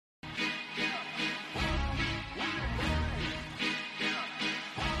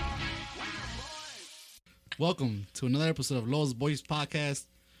Welcome to another episode of Lowe's Boys Podcast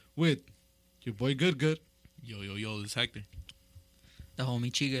with your boy Good. Yo, this is Hector. The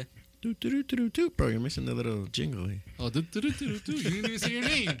homie Chiga. Bro, you're missing the little jingle here. Oh, you didn't even say your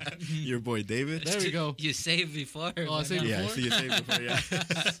name. Your boy David. There we go. You saved before. Oh, I saved Yeah, I before? see you saved before,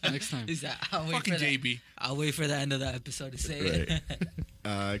 yeah. Next time. Is that, Fucking JB. I'll wait for the end of the episode to say Right.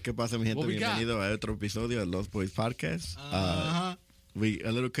 it. ¿Qué pasa, mi gente? What we got? Bienvenido a otro episodio de Los Boys Podcast. Uh-huh.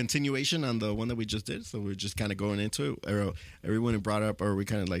 A little continuation on the one that we just did, so we're just kind of going into it. Everyone brought up, or we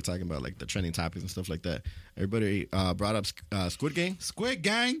kind of like talking about like the trending topics and stuff like that. Everybody brought up Squid Game. Squid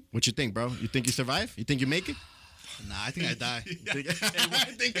Gang. What you think, bro? You think you survive? You think you make it? Nah, I think I die. I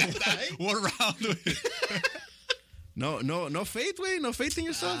think I die. What round? No faith, wait, no faith in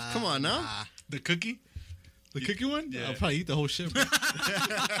yourself. Come on now. The cookie? The cookie one? Yeah. I'll probably eat the whole shit, bro. You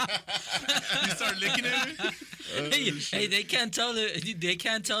start licking it? Hey, they can't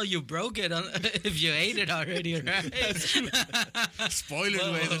tell you broke it if you ate it already, right? Spoilers,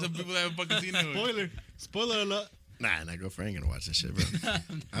 way. There's some people that haven't fucking seen it. Spoiler alert. Nah, girlfriend ain't gonna watch this shit, bro.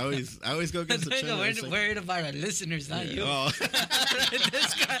 I always go against the trend. We're worried about our listeners, not you. Oh.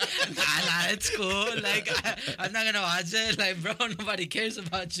 This guy, nah, it's cool. Like, I'm not gonna watch it. Like, bro, nobody cares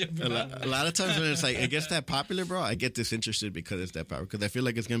about you, bro. A lot of times when it's like it gets that popular, bro, I get disinterested because it's that popular. Because I feel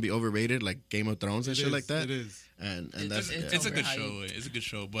like it's gonna be overrated, like Game of Thrones and shit like that. It is. And It's- that's It's a good overhyped. show. It's a good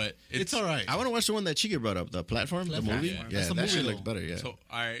show, but It's all right. I want to watch the one that Chica brought up, the platform, the movie. Yeah. Yeah, That's the that movie, shit though. looks better. Yeah. So,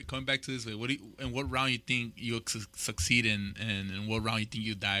 all right, coming back to this way, in what round you think you'll succeed in, and in what round you think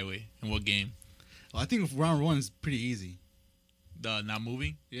you die with, in what game? Well, I think round one is pretty easy. The not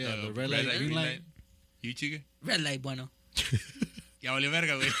moving? Yeah, the red light, green light. You, Chica? Red light, bueno. Ya valió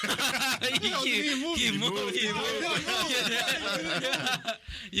verga, güey.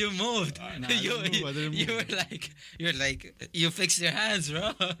 You moved. Nah, I didn't move. You fixed your hands,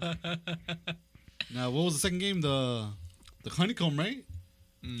 bro. Now, what was the second game? The honeycomb, right?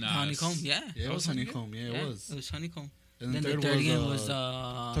 Nah, Honeycomb, yeah. Yeah, it was honeycomb. Yeah, Yeah, it was. It was honeycomb. And Then the third game was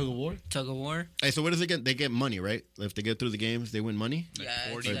tug of war. tug of war. Hey, so what does it get? They get money, right? If they get through the games, they win money. Like Yeah,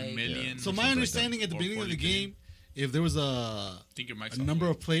 it's 40 like- million. So Something my like understanding at the Or beginning of the 40 million. game, if there was a I think your mic's number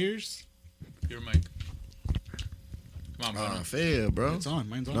of players, Your mic. Come on, bro. Fail, bro. it's on.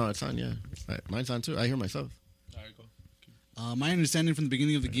 Mine's on. No, it's on. Yeah, Right, mine's on too. I hear myself. All right, go. My understanding from the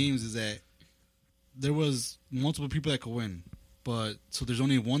beginning of the games is that there was multiple people that could win, but so there's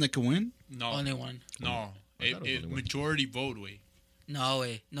only one that could win. No, Only one. no. I thought it was only one. Majority vote way. No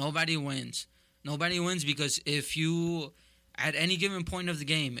way. Nobody wins. Nobody wins because if you, at any given point of the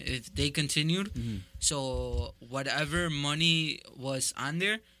game, if they continued, so whatever money was on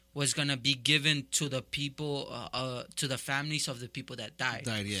there was gonna be given to the people, to the families of the people that died.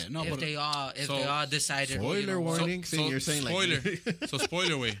 Died, yeah. No, If but they all decided. Spoiler what? warning. See, you're saying spoiler. like So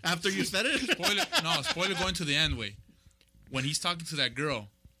spoiler way. after you said it. Spoiler going to the end way. When he's talking to that girl,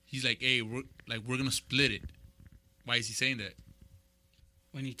 he's like, "Hey, we're gonna split it." Why is he saying that?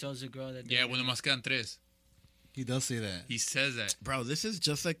 When he tells the girl that. Yeah, when the más quedan tres, he does say that. he says that. Bro, this is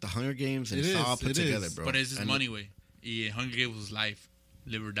just like the Hunger Games, and It it's is, all put it together, is. bro. But it's his And- money way. Yeah, Hunger Games was life,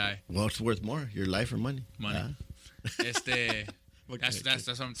 live or die, Well, it's worth more, your life or money. money. Yeah. That's what I'm So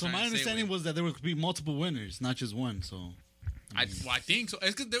trying my to say, understanding way. was that there would be multiple winners, not just one. So I think so.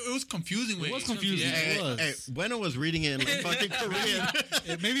 It's 'cause it was confusing. it way. was confusing. Yeah, It Hey, was. hey, Bueno was reading it in like fucking Korean.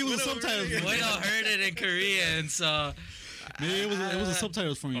 Maybe it was the subtitles. Bueno heard it in Korean, so Maybe it was the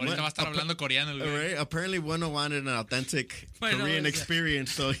subtitles for me. Ahorita va a estar hablando coreano. güey. Right? Apparently, Bueno wanted an authentic Bueno Korean was-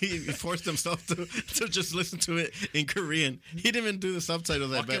 experience, so he forced himself to just listen to it in Korean. He didn't even do the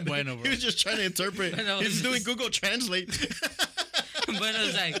subtitles. I Fucking bet. Bueno, bro. He was just trying to interpret. Bueno He was was doing just- Google Translate. but I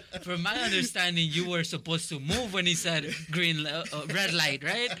was like, from my understanding, you were supposed to move when he said red light,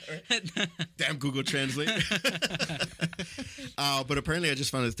 right? Damn Google Translate. But apparently, I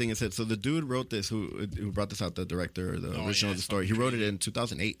just found this thing and said, so the dude wrote this, who brought this out, the director or the original of the story. He wrote it in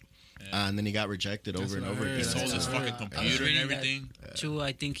 2008. And then he got rejected over and what I over heard. again. He sold his fucking computer and reading that. everything. Too,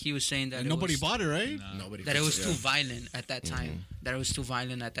 I think he was saying that And it nobody was, bought it, right? Nobody that it was fixed too violent at that time. That it was too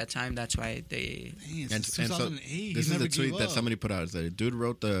violent at that time. That's why they. Dang, And since so 2008, this he is never the tweet gave that up. somebody put out. Is that a dude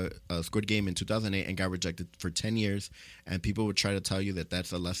wrote the Squid Game in 2008 and got rejected for 10 years, and people would try to tell you that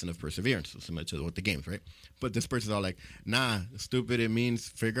that's a lesson of perseverance, similar to what the games, right? But this person's all like, nah, stupid. It means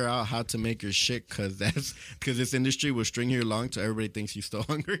figure out how to make your shit, because this industry will string you along till everybody thinks you stole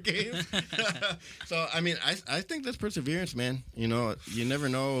Hunger Games. So I mean, I think that's perseverance, man. You know, you never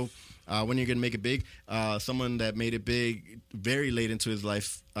know when you're gonna make it big. Someone that made it big very late into his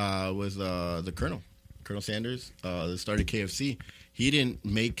life was the Colonel Sanders, that started KFC. He didn't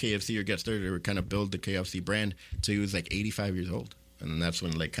make KFC or get started or kind of build the KFC brand till he was like 85 years old. and then that's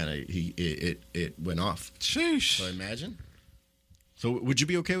when like kind of it went off. Sheesh. So imagine. So would you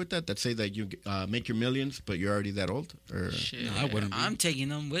be okay with that? That say that you make your millions, but you're already that old? Or Shit, No, I wouldn't be. I'm taking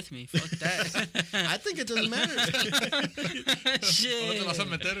them with me. Fuck that. I think it doesn't matter. ¿Cómo te vas a Shit.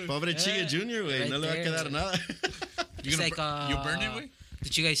 meter, güey? Pobre Chiga Junior, güey, Right no le va a there, quedar güey. nada. It's like You burn it, güey?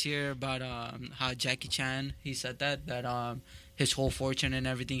 Did you guys hear about how Jackie Chan he said that his whole fortune and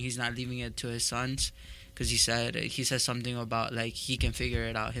everything he's not leaving it to his sons because he said something about like he can figure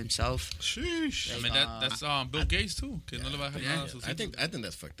it out himself. Sheesh. I mean, that's Bill Gates, too. Que no le va a dejar nada a sus I hijos. think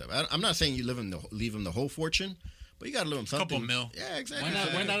that's fucked up. I'm not saying you leave him the whole fortune, but you gotta leave him something. Couple mil. Yeah, exactly. Why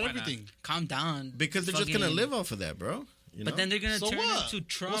not? Why not Why not? everything? Calm down. Because they're just gonna Fucking- live off of that, bro. You But know? then they're gonna So turn what? into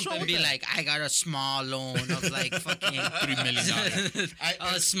Trump What's wrong and with be that? like, I got a small loan of like fucking $3 million.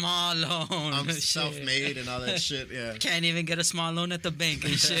 a small loan. I'm Shit. self-made and all that shit. Yeah. Can't even get a small loan at the bank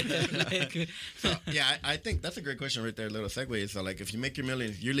and shit. Like, So, yeah, I think that's a great question right there. Little segue. So, like, if you make your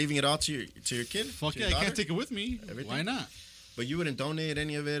millions, you're leaving it all to your kid. Fuck to yeah, your I can't daughter? take it with me. Everything? Why not? But you wouldn't donate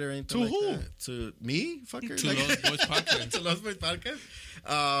any of it or anything To like who? that. To me, fucker. To Los Boys Podcast. to Los Boys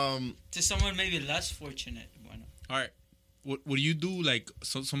Podcast. to someone maybe less fortunate. Bueno. All right. Would you do like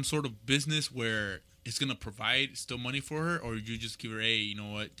some sort of business where it's gonna provide still money for her, or you just give her, hey, you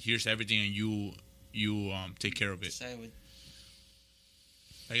know what? Here's everything, and you take care of it. So I would,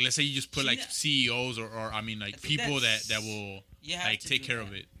 Like, let's say you just put See, like that- CEOs or I mean like I think people that's- that will you have like to take do care that.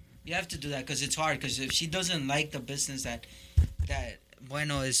 of it. You have to do that because it's hard. Because if she doesn't like the business that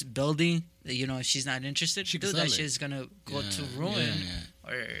Bueno is building, you know, if she's not interested, She can dude, sell that it. shit's gonna go Yeah, to ruin. yeah,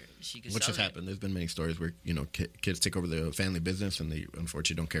 Or she could Which sell has it. happened. There's been many stories where, you know, kids take over the family business and they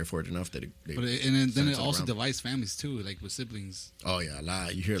unfortunately don't care for it enough that they But then send it also around. divides families too, like with siblings. Oh, yeah, a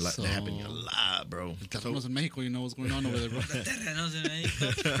lot. You hear a lot. So- That happening a lot, bro. El terrenos in Mexico, you know what's going on over there, bro. Terrenos en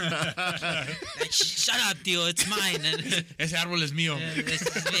México. Like, shut up, tío, it's mine. Ese árbol es mío. This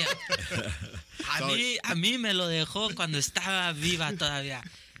is mío. A mí me lo dejó cuando estaba viva todavía.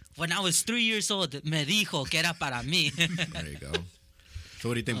 When I was 3 years old, me dijo que era para mí. There you go. So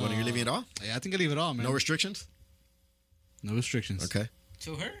what do you think? When you're leaving it all? Yeah, I think I leave it all, man. No restrictions? No restrictions. Okay.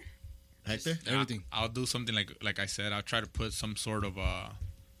 To her? Hector? Everything. I'll do something like I said. I'll try to put some sort of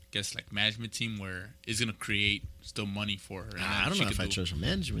guess like management team where it's gonna create still money for her. And I then don't she know if could I do- trust a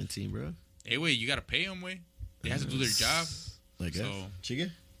management team, bro. Hey, wait, you gotta pay them, way. They have to do their job. Like So- that.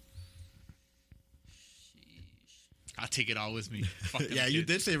 Chiga? I'll take it all with me. Fuck them Yeah, you kids.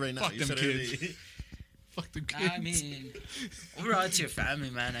 did say right now. Fuck You them said kids. already. Fuck the kids. I mean, overall, it's your family,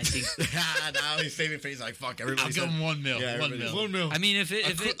 man. I think. Now he's saving face like fuck. Everybody I'll give said- them 1 mil. Yeah, 1 everybody- mil. 1 mil. I mean, if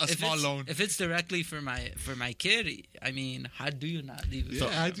A small loan. if it's directly for my kid, I mean, how do you not leave it? Yeah,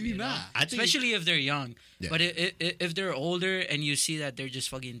 for how them, do you know? not? I think Especially if they're young. Yeah. But if they're older and you see that they're just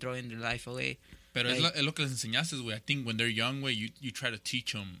fucking throwing their life away, Pero Like- es lo que les enseñaste, güey. I think when they're young, güey, you try to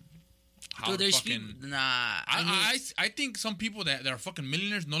teach them how dude, to there's fucking... people. Nah, I mean, I think some people that are fucking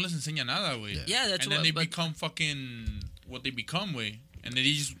millionaires no les enseña nada, güey. Yeah, that's And then what- they but- become fucking what they become, güey. And then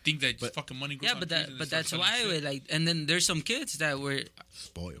they just think that But- fucking money goes yeah, on but trees and they but start that's selling why shit. like, and then there's some kids that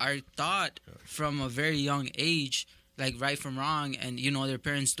Spoiled. are taught from a very young age, like right from wrong, and you know their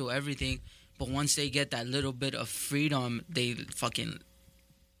parents do everything, but once they get that little bit of freedom, they fucking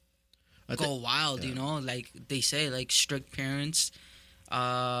I go think- wild. yeah. You know, like they say, like strict parents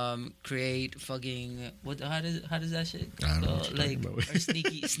create fucking how does that shit I don't know go? what you're Like talking about.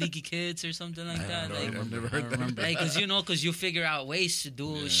 or sneaky kids or something like that. don't Like, know. I've never heard that. remember. because you figure out ways to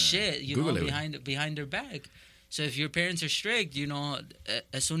do shit, you Google know, it. behind their back. So if your parents are strict, you know,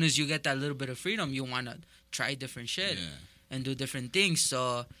 as soon as you get that little bit of freedom, you want to try different shit Yeah. and do different things.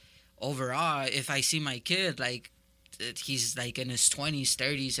 So overall, if I see my kid like he's like in his 20s,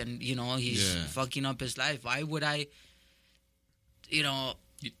 30s, and you know he's Yeah. fucking up his life, why would I, you know,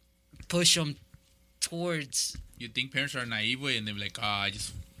 You- push him towards? You think parents are naive, way, and they're like, I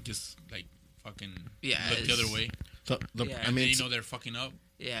just like fucking Yeah, look the it's- other way. So Yeah. I And mean, then, you know they're fucking up.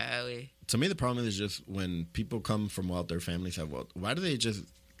 Yeah, to me, the problem is just when people come from wealthier families have wealth. Why do they just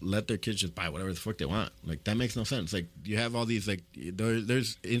let their kids just buy whatever the fuck they want? Like that makes no sense. Like you have all these like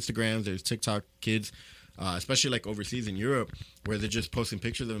there's Instagrams, there's TikTok kids, especially like overseas in Europe, where they're just posting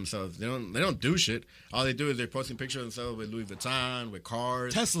pictures of themselves. They don't do shit. All they do is they're posting pictures of themselves with Louis Vuitton, with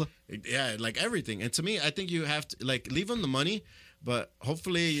cars, Tesla. yeah, like everything. And to me, I think you have to like leave them the money, but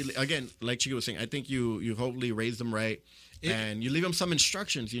hopefully, again, like Chico was saying, I think you hopefully raise them right. And you leave them some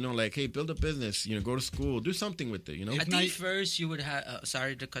instructions, you know, like, hey, build a business, you know, go to school, do something with it, you know? I If think not- first you would have.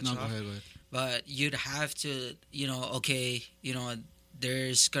 Sorry to cut No, you go off. ahead, go ahead. But you'd have to, you know, okay, you know,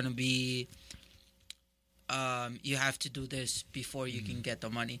 there's gonna be you have to do this before you can get the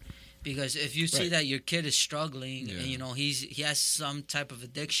money. Because if you see that your kid is struggling and he has some type of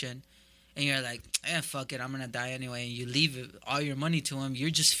addiction, and you're like, fuck it, I'm gonna die anyway, and you leave all your money to him, you're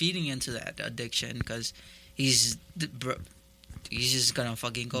just feeding into that addiction because he's just gonna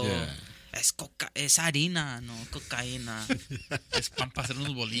fucking go. Es harina, no cocaína. Es pan para hacer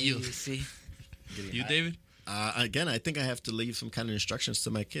unos bolillos. Sí. You, David? Again, I think I have to leave some kind of instructions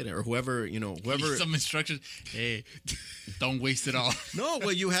to my kid or whoever. Some instructions. Hey, don't waste it all. No,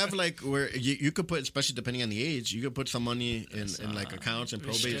 well, you have like where you could put, especially depending on the age, you could put some money in like accounts and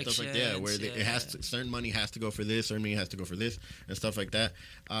probate and stuff like that, where it has to, certain money has to go for this, certain money has to go for this, and stuff like that.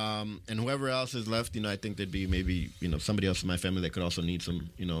 And whoever else is left, I think there'd be maybe somebody else in my family that could also need some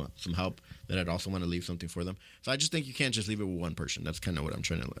some help, that I'd also want to leave something for them. So I just think you can't just leave it with one person. That's kind of what I'm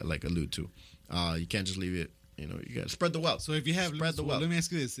trying to like allude to. You can't just leave it. You got to spread the wealth. So if you have, spread the wealth. Let me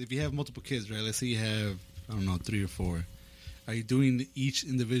ask you this: if you have multiple kids, right? Let's say you have, I don't know, 3 or 4. Are you doing each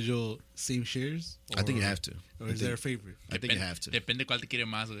individual same shares? I think you have to. Or is there a favorite? I think you have to. Depende cuál te quiere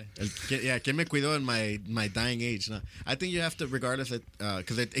más, güey. ¿Quién me cuidó in my dying age? No, I think you have to, regardless,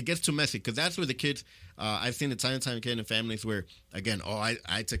 because it gets too messy. Because that's where the kids, I've seen it time and time again in families where, again,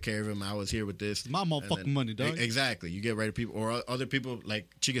 I took care of him. I was here with this. My motherfucking money, dog. Exactly. You get right to people. Or other people, like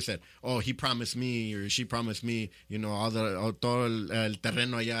Chica said, he promised me or she promised me, todo el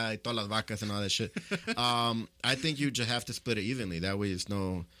terreno allá y todas las vacas and all that shit. I think you just have to split it evenly. That way it's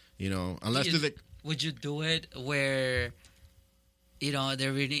no, unless there's a... Would you do it where,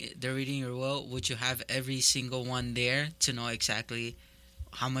 they're reading your will? Would you have every single one there to know exactly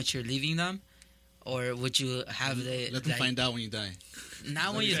how much you're leaving them, or would you have let them find out when you die?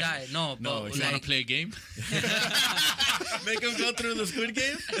 Not when you die, no. But You want to play a game? Make them go through the Squid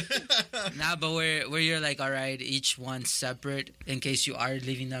Game? Nah, but where you're like, all right, each one separate in case you are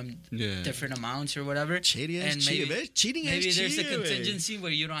leaving them different amounts or whatever. Cheating ass cheating. Maybe there's a contingency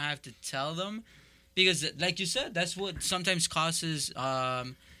where you don't have to tell them, because like you said, that's what sometimes causes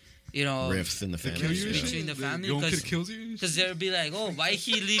rifts in the family. Between the family. Your own kid kills you? Because they'll be like, why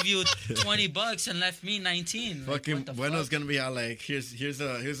he leave you $20 and left me 19? Fucking Bueno's gonna be all like, here's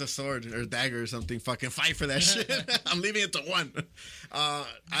a sword or dagger or something. Fucking fight for that shit. I'm leaving it to 1.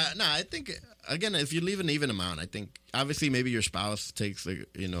 I think again, if you leave an even amount, I think obviously maybe your spouse takes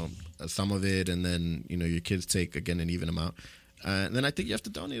some of it, and then your kids take again an even amount. And then I think you have to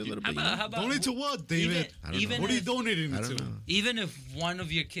donate a little bit. How about donate to what, David? Even what are you donating I don't to? know. Even if one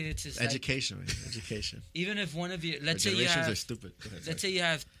of your kids is Education. even if one of your, let's say Generations are stupid. let's say you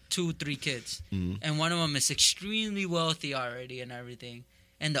have 2-3 kids, and one of them is extremely wealthy already and everything,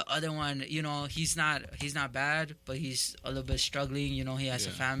 and the other one, he's not bad, but he's a little bit struggling. He has a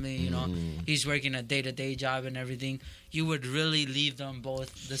family. He's working a day-to-day job and everything. You would really leave them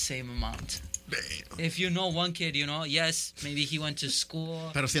both the same amount. If one kid, yes, maybe he went to school.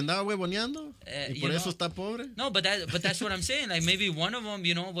 Pero si andaba huevoneando y por eso está pobre. No, but that's what I'm saying. Like maybe one of them,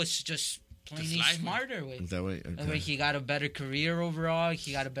 was just plain smarter. Is that way? Okay. Where he got a better career overall.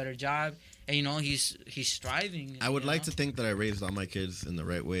 He got a better job, and he's striving. I would like to think that I raised all my kids in the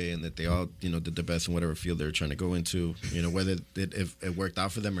right way, and that they all did their best in whatever field they were trying to go into. Whether if it worked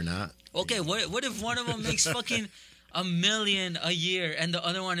out for them or not. Okay, what if one of them makes fucking $1 million a year, and the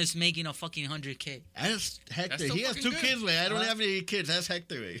other one is making a fucking $100K? That's Hector. That's He has 2 kids, man. I don't have any kids. That's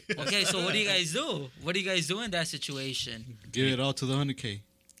Hector. Okay, so what do you guys do? What do you guys do in that situation? Give it all to the 100K.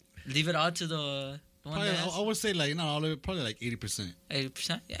 Leave it all to the one Probably, that has I would say like not all of it. Probably like 80%.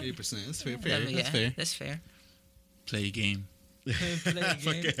 80%. Yeah, 80%. That's fair. That's fair. Play a game. Play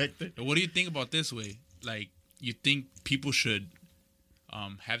a game. Hector. What do you think about this way? Like, you think people should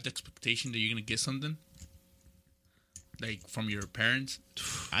have the expectation that you're gonna get something, like from your parents?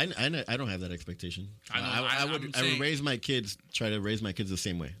 I don't have that expectation. I would raise my kids. Try to raise my kids the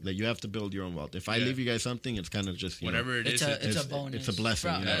same way. Like you have to build your own wealth. If I leave you guys something, it's kind of just whatever it is. It's a bonus. It's a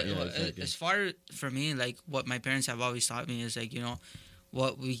blessing. Exactly. As far for me, like what my parents have always taught me is like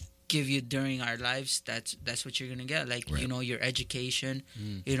what we give you during our lives. That's what you're gonna get. Like right. Your education.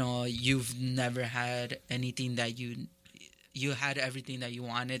 You've never had anything that you had everything that you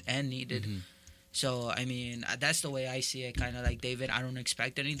wanted and needed. Mm-hmm. So, I mean, that's the way I see it, kind of like David. I don't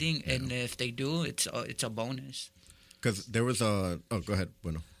expect anything, and if they do, it's a bonus. Because there was a... Oh, go ahead,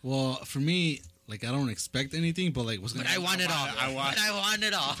 Bueno. Well, for me, like, I don't expect anything, but, like, what's going to happen? I want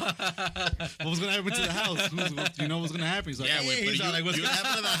it all. What was going to happen to the house? You know what's going to happen? He's like, what's going to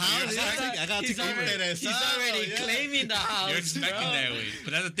happen to the house? I got to take over. He's already claiming the house. You're expecting that way.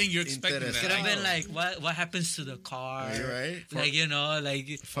 But that's the thing, you're expecting that. Could have been like, what happens to the car? Right?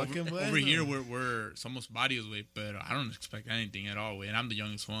 Like, fucking over here, we're somos varios, way, but I don't expect anything at all, way. And I'm the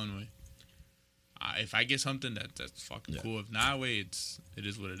youngest one, way. if I get something that's fucking Yeah. cool. If not, it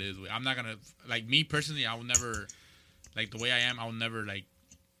is what it is. I'm not gonna like me personally. I will never like the way I am. I will never like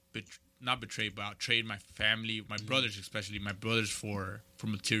not betray, but I'll trade my family, my brothers especially, my brothers for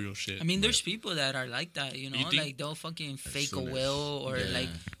material shit. I mean, there's people that are like that, you know, You think- like they'll fucking fake a soon as- will or yeah. like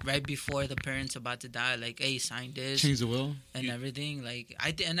right before the parent's about to die, like, hey, sign this Change the will. and everything. Like,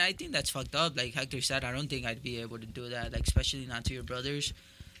 I think that's fucked up. Like Hector said, I don't think I'd be able to do that. Like, especially not to your brothers.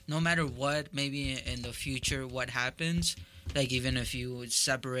 No matter what, maybe in the future, what happens, like even if you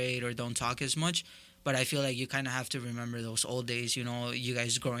separate or don't talk as much. But I feel like you kind of have to remember those old days, you know, you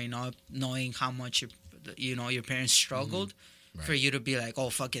guys growing up, knowing how much your parents struggled, Right. for you to be like, oh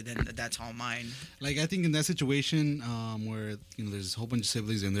fuck it, then that's all mine. Like I think in that situation, where there's a whole bunch of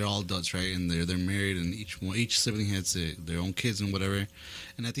siblings and they're all adults, right? And they're married, and each sibling has their own kids and whatever.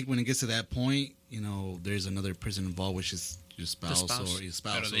 And I think when it gets to that point, there's another person involved, which is your spouse, spouse. or your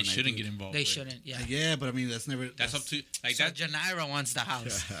spouse. But they And I shouldn't think- get involved. They right? shouldn't, yeah. Yeah, but I mean that's never. That's up to like So that. Janira wants the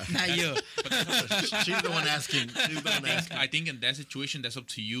house, not you. She's the one asking. She's the one asking. I think in that situation, that's up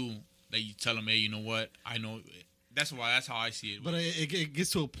to you. That you tell them, hey, you know what? I know. That's how I see it. But it gets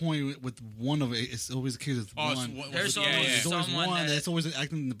to a point with one of it. It's always the case with Oh, it's one. one- There's yeah, always yeah. There's always someone one that- that's always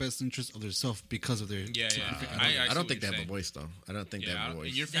acting in the best interest of themselves because of their. Yeah, yeah. I see don't what think they you're have a saying. voice though. I don't think they Yeah, have a in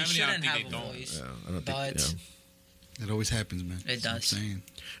voice. your They family, I don't shouldn't think have they a don't. voice. Yeah, I don't But think. Yeah. It always happens, man. It That's what I'm does. saying.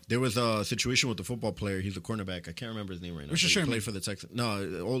 There was a situation with the football player. He's a cornerback. I can't remember his name right now. Richard but he Sherman. played for the Texans.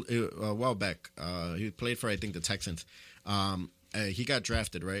 No, a while back. He played for, I think, the Texans. He got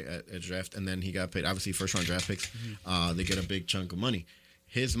drafted, right, at draft, and then he got paid. Obviously, first-round draft picks. They get a big chunk of money.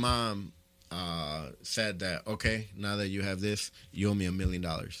 His mom said that, okay, now that you have this, you owe me $1 million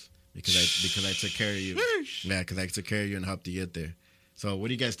because I took care of you. Yeah, because I took care of you and helped you get there. So what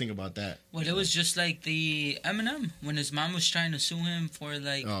do you guys think about that? Well, it was just like the Eminem when his mom was trying to sue him for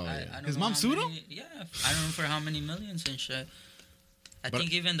like Oh, I yeah. don't His know mom how sued many- Yeah, I don't know for how many millions and shit. I But-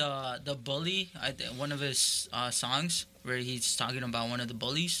 think even the bully, one of his songs where he's talking about one of the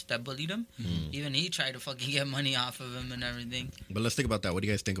bullies that bullied him, even he tried to fucking get money off of him and everything. But let's think about that. What do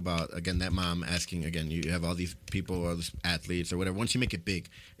you guys think about, again, that mom asking, again, you have all these people or these athletes or whatever. Once you make it big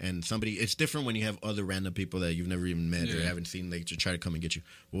and somebody, it's different when you have other random people that you've never even met or Yeah. haven't seen, like, to try to come and get you.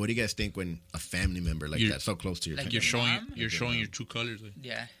 But what do you guys think when a family member like You're- that, so close to your Like family, You're Your showing mom? you're showing your true colors. Like,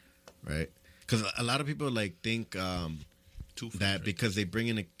 Yeah, right? Because a lot of people, like, think that because they bring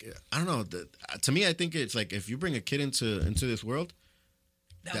in I don't know. To me, I think it's like if you bring a kid into this world,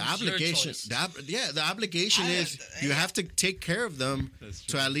 that the was your obligation, choice. the obligation is you have to take care of them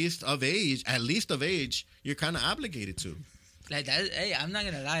to at least of age. You're kind of obligated to. Like that. Hey, I'm not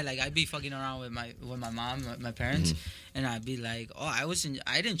gonna lie. Like I'd be fucking around with my mom, my parents, and I'd be like, oh,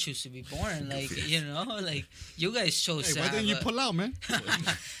 I didn't choose to be born. Like like you guys chose Hey, to why have didn't you a- pull out, man?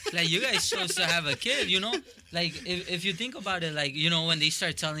 like you guys chose to have a kid, like if you think about it, like when they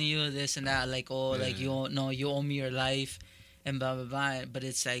start telling you this and that, like like you owe me your life and blah blah blah, but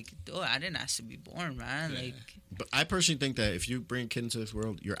it's like, oh, I didn't ask to be born, man. Like But I personally think that if you bring a kid into this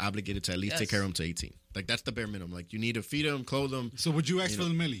world, you're obligated to at least Yes. take care of them to 18. Like that's the bare minimum. Like you need to feed them, clothe them. So would you ask for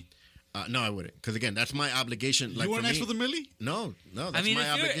the milli? No, I wouldn't. Because again, that's my obligation. Like You wouldn't for ask me, for the milli? No, that's I mean, my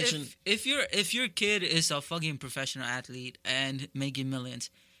obligation. if your kid is a fucking professional athlete and making millions,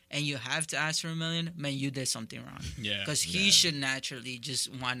 and you have to ask for $1 million, man, you did something wrong. Yeah. Because he should naturally just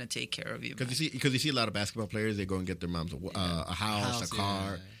want to take care of you. Because man. you see a lot of basketball players, they go and get their moms a house, a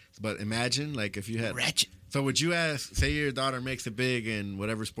car. yeah. But imagine, like, if you had. Ratchet. So would you ask? Say your daughter makes it big in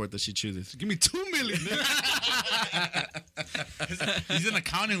whatever sport that she chooses. Give me $2 million. He's in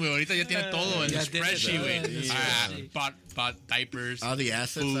accounting, güey. Ahorita ya tiene todo en Ya el tiene spreadsheet, todo en güey. el Ah, spreadsheet. bought diapers. All the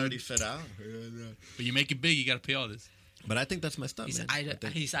assets Food. already set out. But you make it big, you gotta pay all this. But I think that's messed up, He's, man. I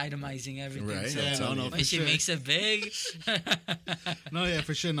think- he's itemizing everything. Right, So yeah, no, when for she sure. makes it big, No, yeah,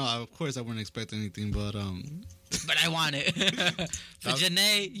 for sure. No, of course I wouldn't expect anything, but but I want it. For That's-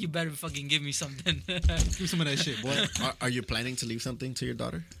 Janae, you better fucking give me something. give me some of that shit, boy. Are you planning to leave something to your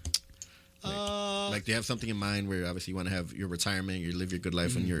daughter? Like, do you have something in mind where obviously you want to have your retirement, you live your good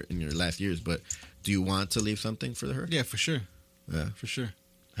life in your last years, but do you want to leave something for her? Yeah, for sure, Yeah. for sure.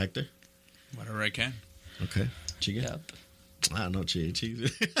 Hector? Whatever I can. Okay. Chiga? Yep. I don't know,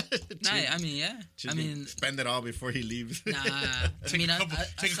 cheese. Nah, I mean, yeah. I mean, spend it all before he leaves. nah. I mean,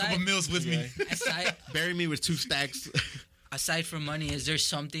 Take a couple meals with me. Bury me with 2 stacks. aside from money, is there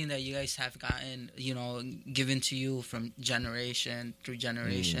something that you guys have gotten, given to you from generation through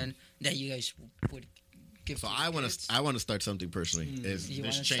generation that you guys would give So to I your want kids? to start something personally. Is You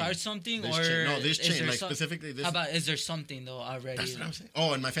this want to chain? start something, This or chain. No, this is chain, there like specifically this. How about, is there something though already? That's what I'm saying.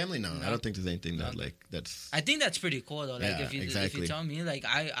 Oh, in my family, no. I don't think there's anything that like that's. I think that's pretty cool though. Like Yeah, if you exactly. tell me, like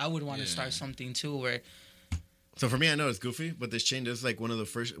I would want to Yeah. start something too where So for me, I know it's goofy, but this chain is like one of the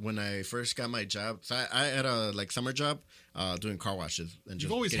first when I first got my job. So I had a like summer job doing car washes and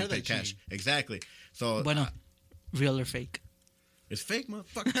just always getting had that paid cash. chain. Exactly. So bueno, real or fake? it's fake,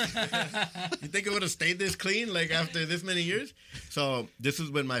 motherfucker. You think it would have stayed this clean like after this many years? So this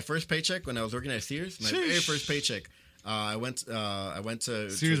was when my first paycheck when I was working at Sears. My very Sheesh. first paycheck. I went to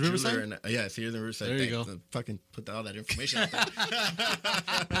Sears to a jeweler Riverside? and yeah, Sears and Riverside. There you Thanks. go. Fucking put all that information out there.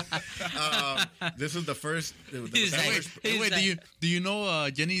 This was the first. He's like- Hey, He's wait, like- do you know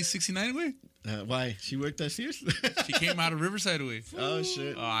Jenny 69 way? Why she worked at Sears? She came out of Riverside way. Oh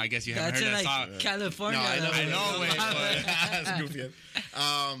shit. Oh, I guess you haven't That's heard in that like song. California. No, I know, though. I know, wait, That's goofy.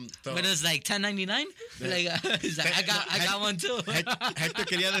 So But it's like 10.99. Like, he's like, I got one too. Hector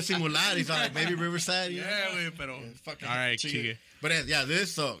quería disimular. He's like, maybe Riverside. You know? Yeah, wait, pero. Fucking All right, chicken. chique. But yeah,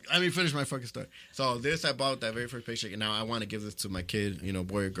 this. So let me finish my fucking story. So this, I bought that very first paycheck, and now I want to give this to my kid, you know,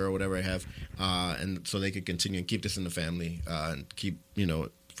 boy or girl, whatever I have, and so they could continue and keep this in the family and keep, you know,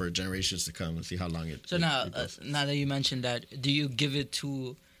 for generations to come and see how long it. So it now, goes. now that you mentioned that, do you give it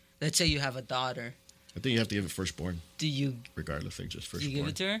to? Let's say you have a daughter. I think you have to give it firstborn, Do you regardless, like just firstborn. you give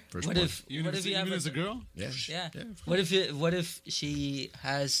it to her? Firstborn. What if Even what if if you have even as a girl? Yeah. Yeah. Yeah. What if she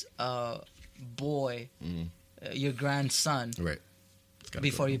has a boy, Mhm. your grandson, Right. It's gotta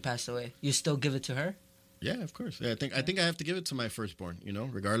before go. you pass away? You still give it to her? Yeah, of course. Yeah, I think I have to give it to my firstborn. You know,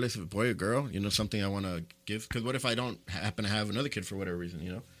 regardless if a boy or girl. You know, something I want to give. Because what if I don't happen to have another kid for whatever reason?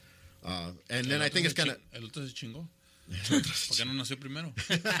 You know. And then I think it's kind of. El otro se chingó. ¿Por qué no nació primero?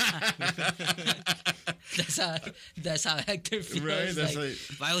 That's how Hector feels. Right, that's like, like-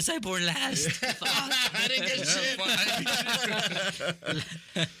 why was I born last? Fuck. I didn't get shit.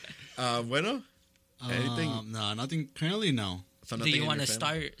 Bueno. Anything? No, nothing. Currently, no. So Do nothing you in want to your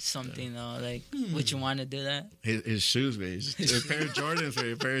family? start something though? Like, would you want to do that? His shoes, man. A pair of Jordans,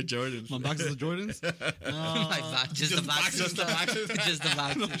 man. A pair of Jordans. My boxes of Jordans. Like, just the boxes. just the boxes? Just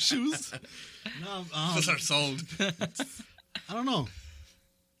the No boxes. shoes. No, Those are sold. I don't know.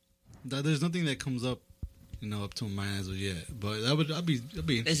 There's nothing that comes up, you know, up to my mind as of yet. But I'd be Is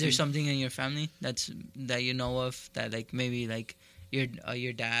interesting. there something in your family that you know of that like maybe like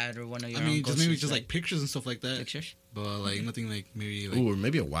your dad or one of your I mean, uncles just maybe is, just like pictures and stuff like that. pictures? But like nothing like maybe like. Ooh, or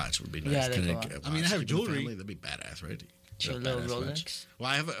maybe a watch would be nice. Yeah, like Can a I watch. get a I mean, I watch have to give the jewelry. family? That'd be badass, right? Your A little badass watch. Rolex. Well,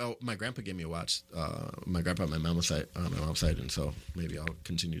 I have my grandpa gave me a watch. My grandpa on my mom's side, and so maybe I'll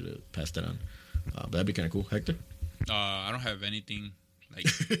continue to pass that on. But that'd be kind of cool, Hector. I don't have anything like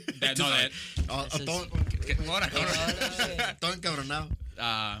that. No, that. This is- Ahora, cabrón. Don't cabronado.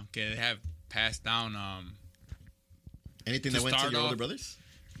 Que they have passed down. Anything To that went to start your older off- brothers?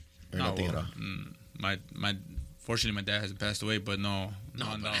 Or No, nothing at all? my. Fortunately, my dad hasn't passed away, but no. But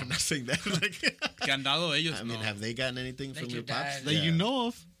I'm not saying that. Like, Que han dado ellos, I mean, no. have they gotten anything Like from your your pops? dad. that you know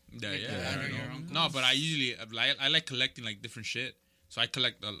of. Yeah, Like yeah. your dad or I your know. uncles? No, but I usually I like collecting like different shit. So I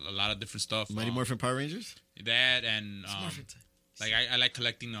collect a lot of different stuff. Mighty Morphin Power Rangers? That and like I like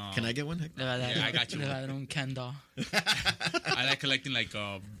collecting. Can I get one, Hector? Le va a dar- Yeah, I got you le va a one. dar un Ken doll. I like collecting like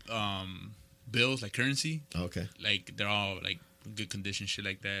bills, like currency. Okay. Like they're all like good condition, shit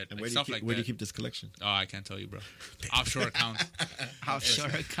like that. And Like where stuff do like you that. keep this collection? Oh, I can't tell you, bro. Offshore accounts.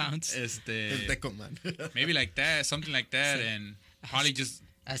 Offshore accounts. Este, Teco, man. maybe like that, something like that, and probably just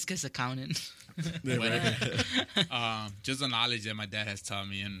Ask his accountant. just the knowledge that my dad has taught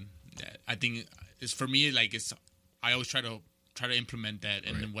me, and that I think it's for me. Like it's, I always try to implement that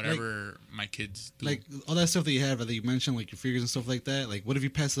in Right. whatever my kids do. Like all that stuff that you have, that you mentioned, like your figures and stuff like that. Like, what if you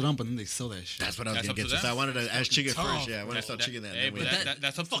pass it on, but then they sell that shit? That's what I was That's going to up get to to. So I them. wanted to ask Chicken tough. first. Yeah, I want to tell Chicken that. Hey, and but then we-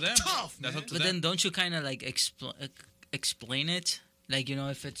 that's up to them. That's up to But them. then don't you kind of like explain it? Like, you know,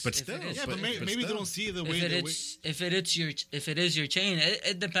 if it's But if still, it is, Yeah, but maybe they still. don't see it the way if they. if it is your chain,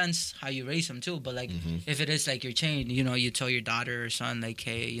 it depends how you raise them too. But like, Mm-hmm. if it is like your chain, you know, you tell your daughter or son like,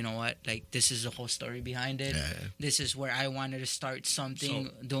 hey, you know what, like this is the whole story behind it. Yeah, yeah. This is where I wanted to start something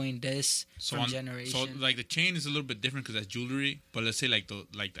doing this from generation. So like the chain is a little bit different because that's jewelry. But let's say like the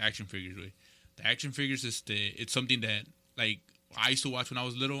action figures, right? The action figures it's something that like I used to watch when I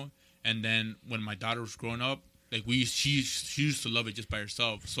was little, and then when my daughter was growing up, like she used to love it just by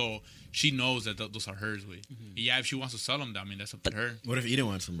herself. So she knows that those are hers. Way. Yeah, if she wants to sell them, I mean that's up to her. What if Eden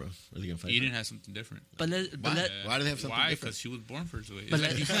wants them, bro? Are they going to fight? Eden has something different. but Why? Why do they have something Why? different? Because she was born first way. But It's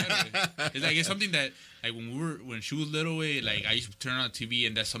like you said, way. It's like it's something that like when she was little way, like I used to turn on the TV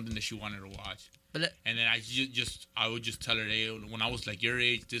and that's something that she wanted to watch. and then I would just tell her, hey, when I was like your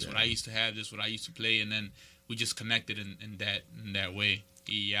age, this is what I used to have, this is what I used to play, and then we just connected in that way.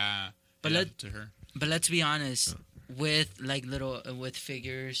 Yeah, to her. But let's be honest, with like with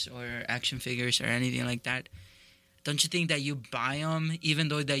figures or action figures or anything like that, don't you think that you buy them even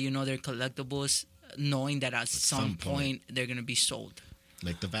though that you know they're collectibles, knowing that at some point they're gonna be sold?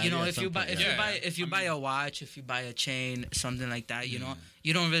 Like the value. You know, at if some you buy point, if you buy a watch, if you buy a chain, something like that, you know,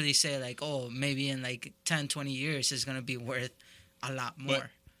 you don't really say like, oh, maybe in like 10, 20 years it's gonna be worth a lot more.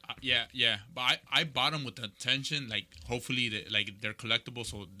 But, yeah. But I bought them with the intention, like hopefully they're collectible,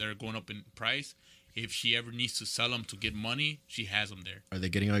 so they're going up in price. If she ever needs to sell them to get money, she has them there. Are they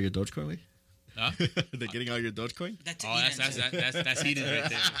getting all your Dogecoin? Wait? Huh? They're getting all your Dogecoin? That's That's Eden right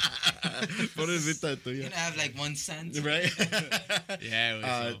there. What is it that You're gonna have like 1 cent, right?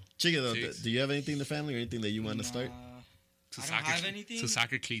 Yeah. Chica, though, do you have anything in the family or anything that you want to start? I don't have anything. Su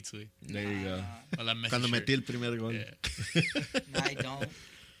soccer cleats, güey. There you go. O la Messi Cuando shirt. metí el primer gol. Yeah. No, I don't.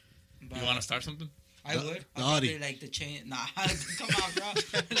 But You want to start something? I would. I'd the probably Audi. like the chain. Nah, come on, bro.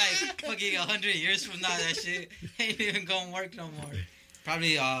 Like fucking 100 years from now, that shit ain't even gonna work no more.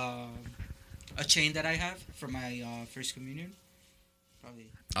 Probably a chain that I have for my first communion.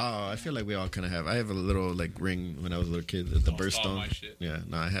 Probably. Oh, I feel like we all kind of have. I have a little like ring when I was a little kid, the Don't birthstone. stole my shit. Yeah,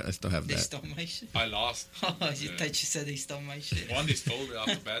 no, I still have They that. stole my shit. I lost. Oh, you thought you said they stole my shit. One they stole it out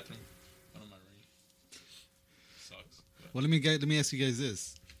the bathroom. One of my rings. Sucks. Well, let me ask you guys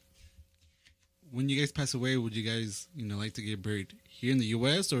this: when you guys pass away, would you guys, like to get buried here in the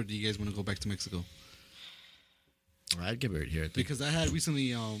U.S. or do you guys want to go back to Mexico? I'd get buried here. I think. Because I had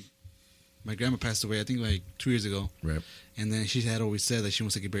recently, my grandma passed away. I think like 2 years ago, Right. and then she had always said that she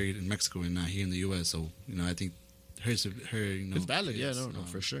wants to get buried in Mexico and not here in the U.S. So I think her It's valid. Yeah, no,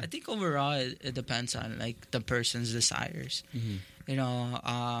 for sure. I think overall it depends on like the person's desires. Mhm. You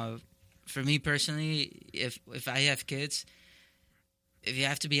know, for me personally, if I have kids, if you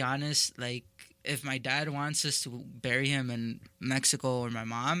have to be honest, like if my dad wants us to bury him in Mexico or my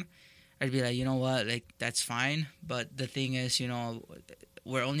mom, I'd be like, you know what, like that's fine. But the thing is,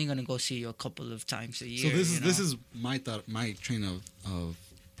 we're only gonna go see you a couple of times a year. So this is my thought, my train of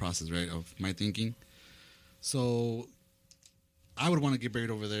process, right? Of my thinking. So I would want to get buried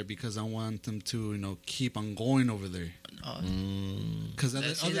over there because I want them to, keep on going over there. Because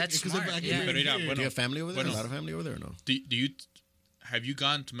that's smart, yeah. Pero mira, Do you have family over there? A lot of family over there or no? Do you have you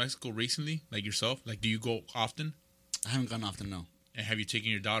gone to Mexico recently, like yourself? Like, do you go often? I haven't gone often, no. And have you taken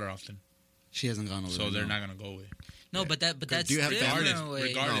your daughter often? She hasn't gone over there. So they're no. not gonna go away. No, but that's do you have different. regardless- way.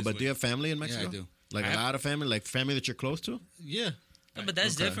 regardless- No, but do you have family in Mexico? Yeah, I do. Like a lot of family, like family that you're close to? Yeah. No, but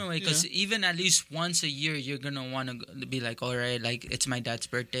that's Okay. different way because even at least once a year, you're gonna want to be like, all right, like it's my dad's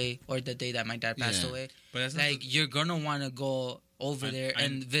birthday or the day that my dad passed Yeah. away. But that's not Like you're gonna want to go over there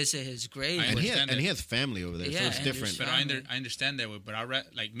and visit his grave. I And understand he that. has family over there, so Yeah, it's and different. But Family. I understand that way. But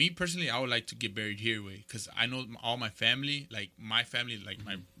like me personally, I would like to get buried here, way, because I know all my family, like my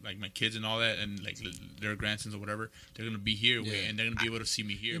kids and all that, and like their grandsons or whatever, they're gonna be here, way, Yeah. and they're gonna be able to see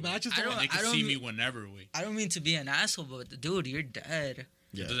me here. Yeah, but way. I just I don't. And they I can don't see mean- me whenever, way. I don't mean to be an asshole, but dude, you're dead.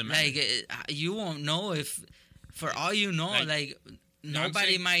 Yeah. It doesn't matter. Like you won't know if, for all you know, like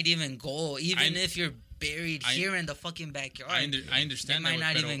nobody saying- might even go, even I- if you're buried I- here in the fucking backyard. I understand They that. might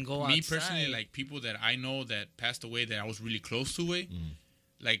not way, pero even go Me outside. personally, like people that I know that passed away that I was really close to, way,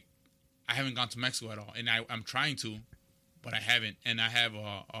 like I haven't gone to Mexico at all, and I'm trying to, but I haven't. And I have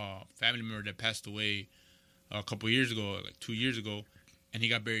a family member that passed away a couple years ago, like 2 years ago, and he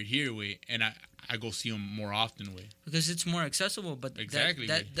got buried here, way, and I go see him more often, way. Because it's more accessible, but Exactly,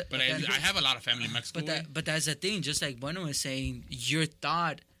 way. But I have a lot of family in Mexico. way. But that's the thing. Just like Bueno was saying, your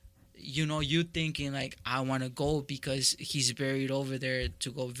thought, you thinking like, I want to go because he's buried over there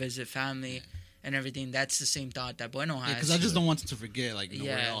to go visit family and everything. That's the same thought that Bueno has. Because I just don't want them to forget, like, where it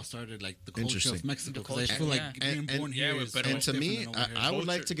Yeah. all started, like, the culture Interesting. of Mexico. The Because I just culture, feel yeah. like being And- born yeah, here but- is but- so And to different me, than over here. I would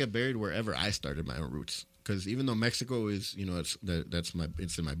like Culture. to get buried wherever I started my own roots. Because even though Mexico is,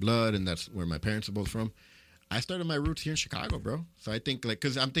 it's in my blood, and that's where my parents are both from. I started my roots here in Chicago, bro. So I think, like,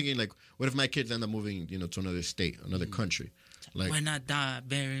 because I'm thinking, like, what if my kids end up moving, to another state, another country? Like, Why not die?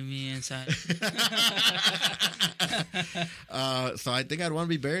 Bury me inside. so I think I'd want to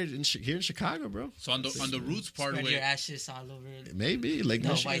be buried here in Chicago, bro. So on the roots part, Spread way, your ashes all over it. Maybe like No,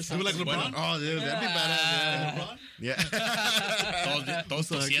 Michigan. White Sox. like LeBron? Oh, dude, that'd be badass. Yeah. todos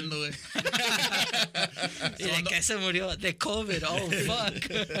tosiendo, way. Y de que se murió de COVID. Oh,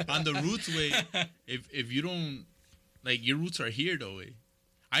 fuck. On the roots, way, if you don't, like, your roots are here, though, way.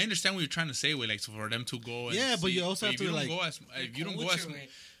 I understand what you're trying to say, way, like, so for them to go and Yeah, but see- you also have if you to, don't like, go as if you don't go as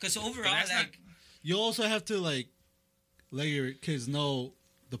Because overall, But that's not- like, You also have to, like, let your kids know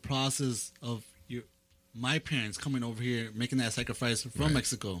the process of, my parents coming over here, making that sacrifice from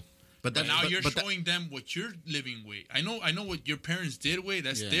Mexico. But But now you're but showing them what you're living with. I know what your parents did with.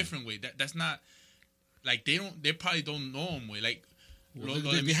 That's different way. That's not like they probably don't know them way. Like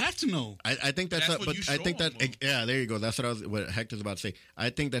They have to know. I think that's That's up, what but you I show think that 'em, yeah, there you go. That's what Hector's about to say.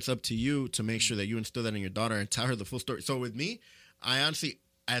 I think that's up to you to make sure that you instill that in your daughter and tell her the full story. So with me, I honestly,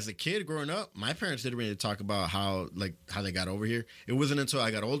 as a kid growing up, my parents didn't really talk about how they got over here. It wasn't until I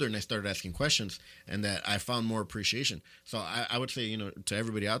got older and I started asking questions and that I found more appreciation. So I would say, to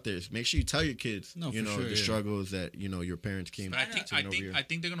everybody out there, is make sure you tell your kids, the struggles that your parents came. But I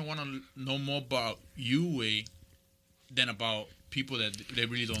think they're gonna want to know more about you way than about people that they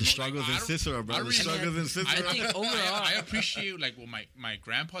really don't know. The struggles in Cicero, bro. The struggles in Cicero. I think overall, I appreciate like what my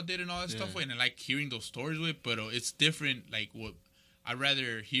grandpa did and all that stuff with, and I like hearing those stories with. But it's different. Like what I'd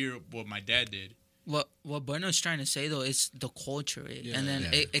rather hear what my dad did. what Bueno's trying to say though is the culture, and then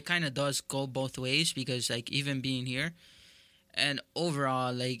it kind of does go both ways because like even being here, and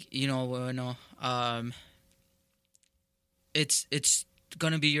overall like it's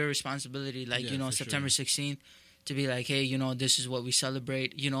gonna be your responsibility. Like September 16th. To be like, hey, this is what we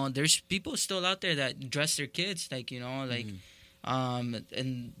celebrate. There's people still out there that dress their kids like, and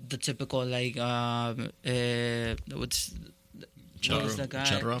the typical like, what's the guy?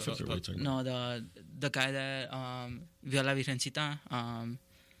 Chatteroff, or what you No, the guy that vio la Virgencita.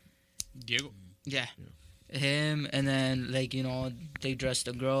 Diego. Yeah, him, and then like they dress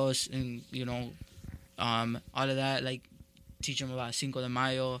the girls and all of that. Like teach them about Cinco de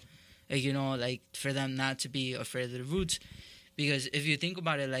Mayo. Like for them not to be afraid of their roots. Because if you think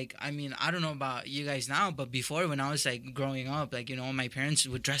about it, like, I mean, I don't know about you guys now, but before when I was, like, growing up, like, my parents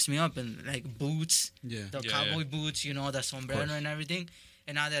would dress me up in, like, boots. Yeah. The cowboy boots, the sombrero and everything.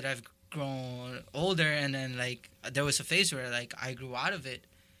 And now that I've grown older and then, like, there was a phase where, like, I grew out of it,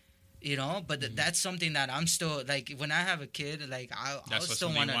 But that's something that I'm still, like, when I have a kid, like, I'll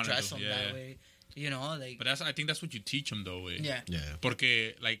still want to dress them that way. Like. But I think that's what you teach them, though, way. Yeah. Yeah.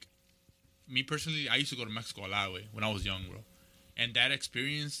 Porque, like, me personally, I used to go to Mexico a lot, way, when I was young, bro. And that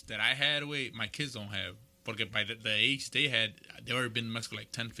experience that I had, way, my kids don't have. Porque by the age they had, they already been to Mexico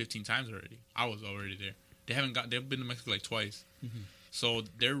like 10, 15 times already. I was already there. They've been to Mexico like twice. Mm-hmm. So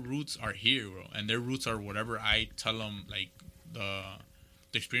their roots are here, bro. And their roots are whatever I tell them, like, the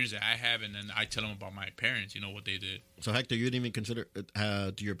experience that I have, and then I tell them about my parents, what they did. So, Hector, you didn't even consider,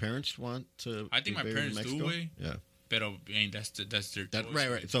 do your parents want to I think my parents do, way. Yeah. But I mean, that's their choice.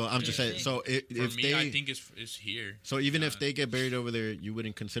 Right. So I'm just saying. So if me, they, I think it's here. So even if they get buried over there, you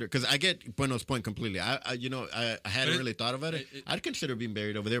wouldn't consider. Because I get Bueno's point completely. I hadn't really thought about it. I'd consider being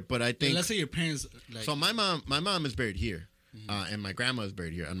buried over there, but I think. Let's say your parents. Like, so my mom is buried here. And my grandma is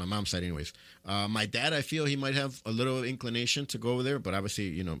buried here on my mom's side, anyways. My dad, I feel he might have a little inclination to go over there, but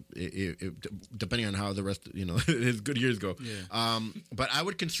obviously, depending on how the rest, his good years go. Yeah. But I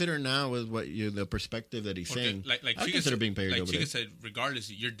would consider now with what the perspective that he's saying. Like I consider being buried over there. Chica said, regardless,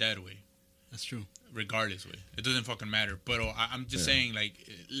 you're dead way. That's true. Regardless, way. It doesn't fucking matter. But I'm just saying, like,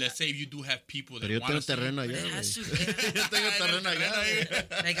 let's say if you do have people that want to. It has to.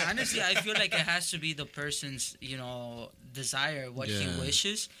 Like honestly, I feel like it has to be the person's, desire, what he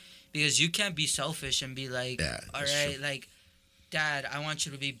wishes, because you can't be selfish and be like, all right, like, Dad, I want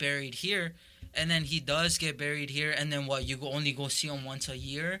you to be buried here, and then he does get buried here, and then what? You only go see him once a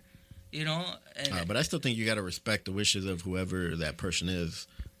year, And but I still think you got to respect the wishes of whoever that person is.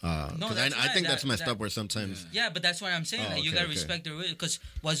 No, I think that's messed up where sometimes. Yeah, but that's what I'm saying. Like, you gotta respect their wish. Because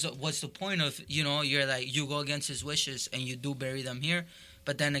what's the point of you're like you go against his wishes and you do bury them here,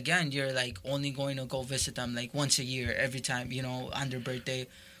 but then again you're like only going to go visit them like once a year every time on their birthday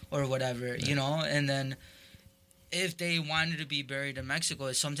or whatever and then. If they wanted to be buried in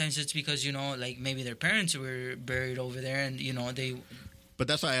Mexico, sometimes it's because like maybe their parents were buried over there and they. But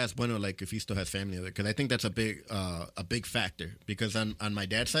that's why I asked Bueno, like, if he still has family there, because I think that's a big factor. Because on my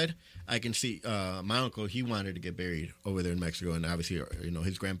dad's side, I can see my uncle, he wanted to get buried over there in Mexico, and obviously,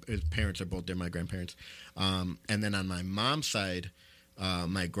 his parents are both there, my grandparents. And then on my mom's side,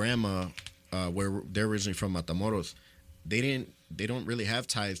 my grandma, where they're originally from Matamoros, they don't really have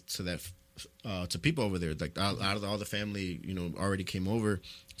ties to that to people over there. Like out of all the family, already came over,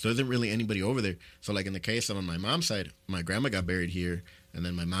 so there isn't really anybody over there. So like in the case of on my mom's side, my grandma got buried here. And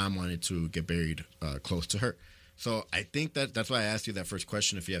then my mom wanted to get buried close to her. So I think that's why I asked you that first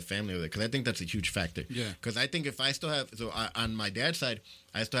question, if you have family over there, because I think that's a huge factor. Yeah. Because I think if I still have, on my dad's side,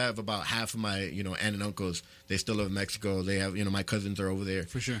 I still have about half of my, aunt and uncles. They still live in Mexico. They have, my cousins are over there.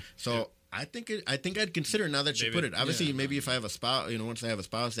 For sure. So yeah. I think I'd consider, now that you put it. Obviously, maybe if I have a spouse, once I have a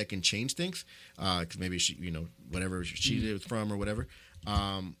spouse, that can change things. Because maybe she, whatever she is from or whatever.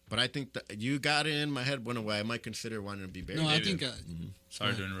 But I think that you got it in my head one way I might consider wanting to be buried. No, I David. think.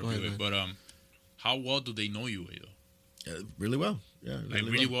 Sorry to Go interrupt ahead, you, go ahead. but how well do they know you, though? Really well. Yeah, Like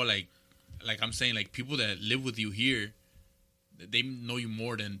really well, like I'm saying, like people that live with you here, they know you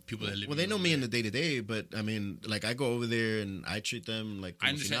more than people that live. Well, they know me in the day to day, but I mean, like I go over there and I treat them like I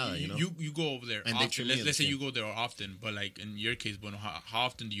como si understand. nada, you know. You go over there And they often. treat me the Let's say same. you go there often, but like in your case, Bueno, how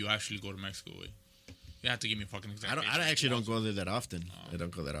often do you actually go to Mexico? You have to give me a fucking example. I actually don't go there that often. I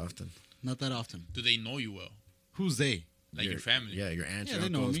don't go that often. Not that often. Do they know you well? Who's they? Like your family? Yeah, your aunts, Yeah, your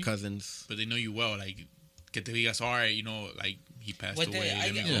they know uncles, me. cousins. But they know you well. Like, que te digas, all right, you know, like he passed What away.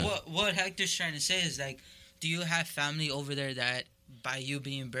 let me Yeah. go. what Hector's trying to say is like, do you have family over there that by you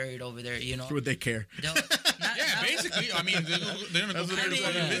being buried over there, you know, Would they care? they'll- Yeah, basically. I mean, they're gonna go That's what there it to is.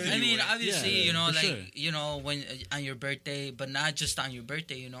 fucking visit you. I mean, right? obviously, Yeah, you know, for like sure. you know, when on your birthday, but not just on your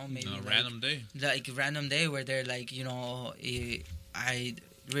birthday, you know, maybe On a like, random day. like random day where they're like, you know, I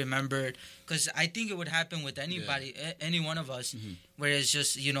remembered because I think it would happen with anybody, any one of us, where it's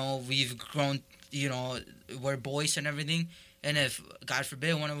just you know we've grown, you know, we're boys and everything. And if, God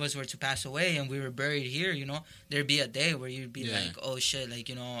forbid, one of us were to pass away and we were buried here, you know, there'd be a day where you'd be Yeah. like, oh, shit, like,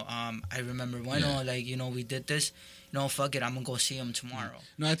 you know, I remember when, Yeah. like, you know, we did this. No, fuck it, I'm going to go see him tomorrow.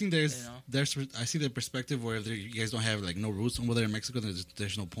 No, I think You know? I see the perspective where you guys don't have like no roots over there in Mexico.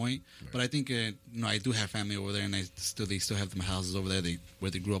 There's no point. But I think you know I do have family over there, and they still have them houses over there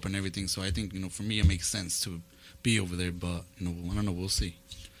where they grew up and everything. So I think you know for me it makes sense to be over there. But you know I don't know. We'll see.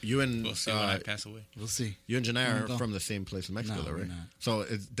 You and We'll see when I pass away. We'll see. you and Janai No, are from the same place in Mexico, No, though, we're right? not. So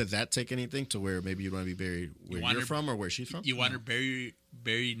does that take anything to where maybe you want to be buried where want you're her- from or where she's from? You want her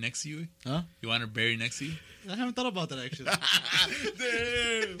buried next to you? Huh? You want her buried next to you? I haven't thought about that actually.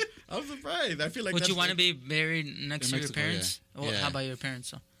 Damn, I'm surprised. I feel like Would that's you want to the- be buried next In to Mexico, your parents? yeah. Or Yeah. how about your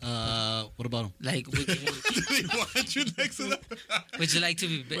parents? Though? What about them? Like, would They want you next to them. would you like to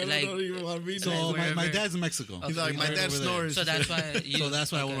be Well, I like? don't even want to be So there. my wherever- dad's in Mexico. He's like, my Right dad over there. snores. So that's why. You, So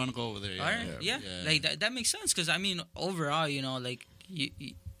that's why I okay. would want to go over there. Yeah. All right, yeah, Yeah. like that makes sense because I mean, overall, you know, like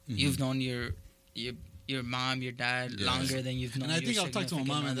you've known your mom, your dad Yes. longer than you've known. And I your think I've talked to my significant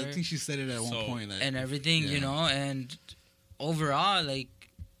mom, and I other think she said it at one So- point. That, and everything, Yeah. you know, and overall, like,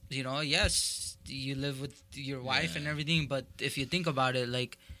 you know, yes, you live with your wife and Yeah. everything, but if you think about it,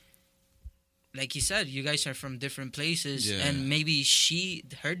 like you said, you guys are from different places, Yeah. and maybe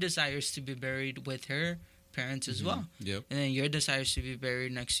her desires to be buried with her parents as well, Yep. and then your desires to be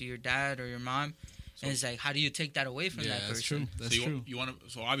buried next to your dad or your mom. And it's like, how do you take that away from Yeah, that that's person? true. That's so true. you want to?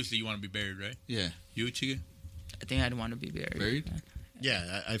 So obviously you want to be buried, right? Yeah. You, Chica? I think I'd want to be buried. Buried?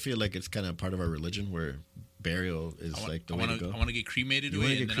 Yeah, I feel like it's kind of part of our religion where burial is like the way to go. I want to get cremated. You way,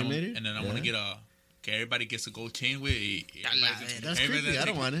 wanna and get then cremated? And then I want to Yeah. get okay, everybody gets a gold chain with. That's creepy. I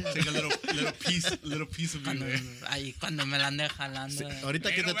don't want it. Take a little piece of me. Cuando, güey. ahí, cuando me la ande jalando. Ahorita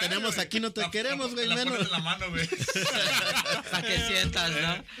que Ey, te no, tenemos güey. aquí no te La- queremos, güey, la menos. pones en la mano, güey. Para que sientas,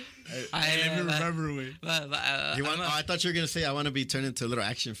 ¿no? Hey, let me remember, güey. You want, I thought you were gonna say I want to be turned into a little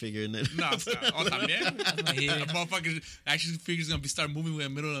action figure and then. No, oh, también. here. A motherfucker action figure's gonna start moving in the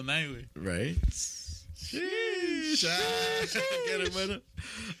middle of the night, güey. Right. Sheesh. Get it, man.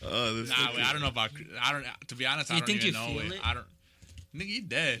 Oh, this Nah, güey, I don't know about. To be honest, I You don't think even you know, feel güey. it? I don't. Nigga, you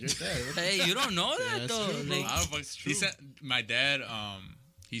dead. Hey, you don't know that, that's though. true, bro. Like, I don't fuck- He said my dad,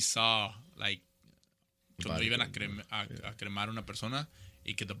 he saw like cuando Body iban moving. a cremar una persona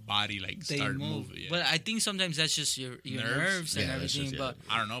y que the body like they started move. moving. Yeah. But I think sometimes that's just your nerves and Yeah, that's everything. just- But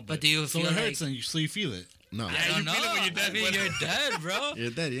I don't know, but do you So feel it like... hurts, and so you feel it. No. I Yeah, don't you know. feel it when you're dead, I mean, but- you're dead, bro. You're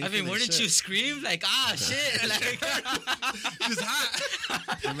dead. You ain't I mean, feeling wouldn't shit. you scream like, ah, shit? Like, Just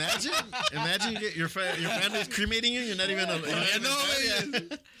hot. Imagine your family's cremating you. You're not even. I know,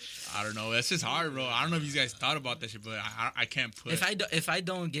 I don't know. That's just hard, bro. I don't know if you guys thought about that shit, but I can't put. if I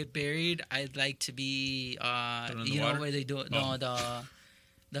don't get buried, I'd like to be, Thrown in the you know, water? where they do it. No,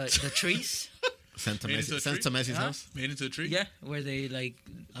 the trees. Sent to Made into a Messi's tree? house. made into a tree. Yeah, where they like.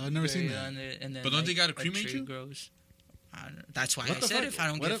 I've never seen bury that. under- and then, But don't like, they gotta a cremate tree you? Grows. I don't know. That's why What I the said fuck? if I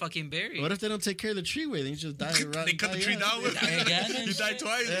don't What get if- fucking buried. What if they don't take care of the tree? Way they just die. They cut the tree down with. Die again and You died shit?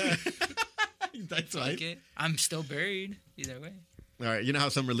 twice. You died twice. Okay, I'm still buried either way. All right. You know how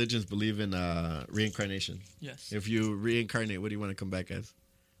some religions believe in reincarnation. Yes. If you reincarnate, what do you want to come back as?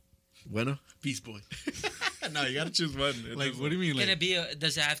 Bueno. Beast Boy. No, you gotta choose one. Like, what do you mean? Can Like, it be?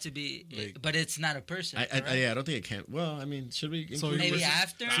 Does it have to be? Like- but it's not a person. I correct? don't think it can. Well, I mean, should we? So include Maybe this?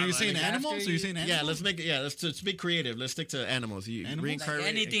 after. so you're saying Like animals? after So you're saying animals? Yeah, let's make it. Yeah, let's be creative. Let's stick to animals. You Animals? like reincarnate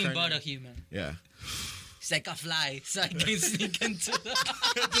anything but a incarnate- human. Yeah. It's like a fly, so I can sneak into the.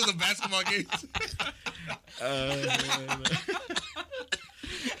 To the basketball games.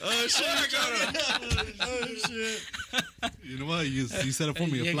 Oh shit! Oh shit! You know what? You set it for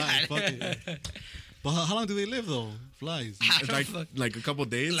me. A You fly. got Fuck it. it. But how long do they live though? Flies. like a couple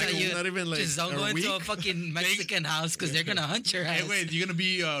days. So you not even like just don't go a into a week. fucking Mexican house because they're gonna hunt your ass. Hey, wait, you're gonna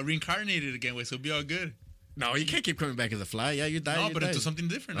be reincarnated again, wait, so it'll be all good. No, you can't keep coming back as a fly. Yeah, you die. No, you but die. into something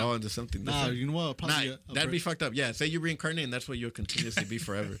different. Oh, into something Nah, different. you know what? Probably Nah, a that'd be bird. fucked up. Yeah, say you reincarnate and that's what you'll continuously be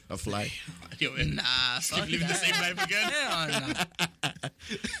forever. A fly. Yo, man, Nah, keep fuck living the that. same life again. Hell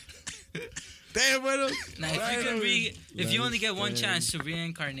no. Damn, bueno. Now, if you only get one chance to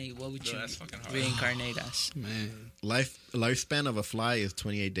reincarnate, what would Yo, you that's fucking hard. reincarnate as? Man. Lifespan of a fly is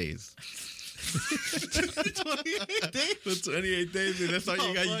 28 days. 28 days. For 28 days, dude, that's all you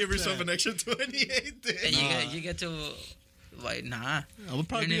Oh, got. You fuck give yourself that. an extra 28 days. And you get to, like, nah. I would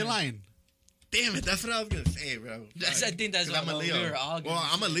probably Your be a name- lion. Damn it, that's what I was gonna say, bro. I think that's 'Cause what I'm a we Leo. were all gonna Well,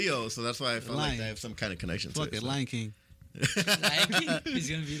 I'm a say. Leo, so that's why I felt Lion. like I have some kind of connection to Fuck it. it, so. Lion King. Lion King? He's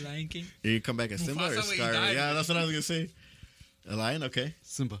gonna be Lion King? You come back as Simba or Mufasa when he Scar? died. Yeah, that's what I was gonna say. A lion, okay.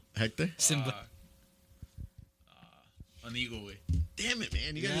 Simba. Hector. Simba. An eagle, way. Damn it,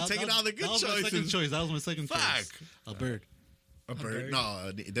 man! You guys Yeah, are taking that- all the good that was my second choices. choice. That was my second choice. Fuck. A bird. A bird? bird?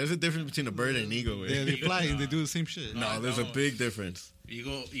 No, there's a difference between a bird and an eagle. They fly and they do the same shit. No, there's a big difference.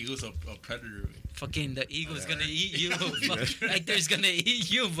 Eagle's a predator. Way. Fucking the eagle's gonna eat you. Hector's gonna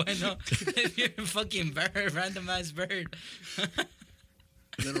eat you, bueno. If you're a fucking bird, random ass bird.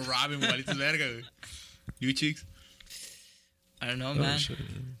 Little Robin, Juanito Verga. Way. You cheeks? I don't know, man.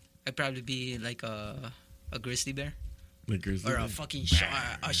 I'd probably be like a grizzly bear. Like Or a fucking shark.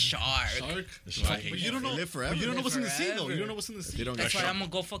 A shark. Shark? Fucking- But you don't know. They live forever. But you don't know what's in the sea, though. Forever. You don't know what's in the sea. They don't That's get why shot. I'm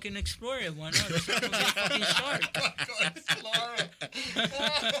gonna go fucking explore it. Why not? That's why I'm gonna be a fucking shark.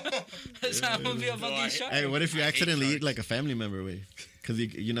 That's why I'm gonna be a fucking shark. Hey, what if you I hate accidentally eat sharks. like a family member way? Because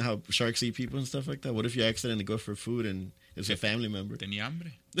you know how sharks eat people and stuff like that. What if you accidentally go for food and it's a family member? Tenía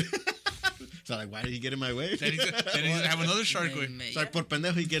hambre. So like, why did he get in my way? Then he's gonna have another shark, way. Man, It's like por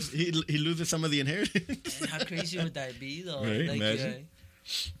pendejo, he loses some of the inheritance. man, how crazy would that be, though? Right, Like, imagine.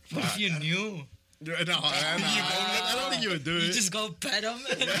 what if you knew? No, I don't think you would do You it. just go pet them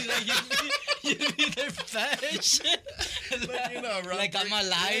and be like, you'd be their pet and shit. Like, you know, Like I'm a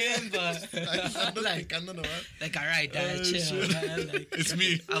lion, but Ando like, picando nomás. like, all right, dad, Oh, chill, shit. man. Like, It's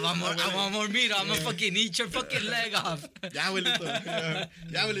me. I want more meat. I'm gonna fucking eat your fucking leg off. Ya, abuelito.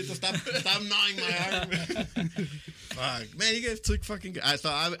 Ya, abuelito, stop gnawing my arm. Fuck. Man, you guys took fucking good. So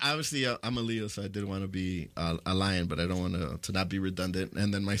obviously, I'm a Leo, so I did want to be a lion, but I don't want to not be redundant.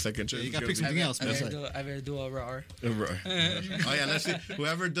 And then my second choice. you is gotta gonna pick be something else, man. I better do a roar. a roar. Oh, yeah, let's see.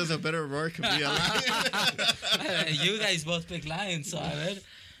 Whoever does a better roar can be a lion. You guys both pick lions, so I bet.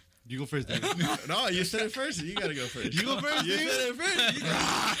 You go first, David. No, you said it first. You gotta go first. You go first, You dude. said it first.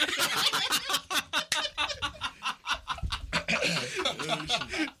 You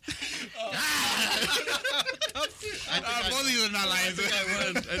Both of you are not lions.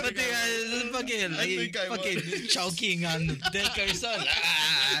 But they are fucking, like, think I fucking choking on the dick or something.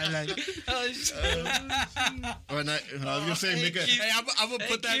 Like, oh, shit. Or not, I was gonna say, make a. Hey, I'm gonna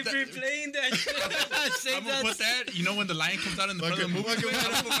put Keep that. replaying that shit. Save I'm gonna that put that. You know when the lion comes out in the front of the movie? Fucking-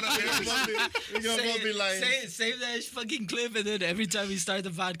 I'm gonna put it up there. We're gonna both be lions. Save that fucking clip, and then every time we start the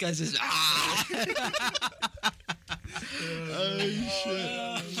podcast, it's Oh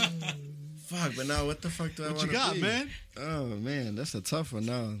shit. Fuck, but now what the fuck do I want What to you got, be? man? Oh man, that's a tough one.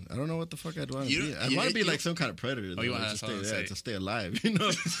 Now I don't know what the fuck I'd want to You- be. I you- want to be you- like some kind of predator. Oh, though, you want- like, that's to what I was stay, saying. to stay alive. You know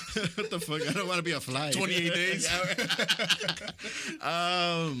what the fuck? I don't want to be a fly. 28 days.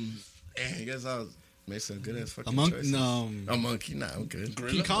 Man, you guys all made some good ass fucking A monk? choices. No. A monkey? Nah, I'm good.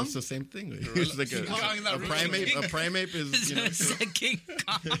 King Kong? It's the same thing. It's like King Kong is not a real. primate. A primate is you know. it's like King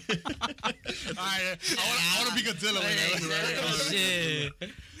Kong. All right, I want to be Godzilla. Shit.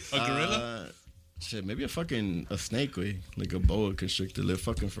 A gorilla? Shit, maybe a snake way, like a boa constrictor, live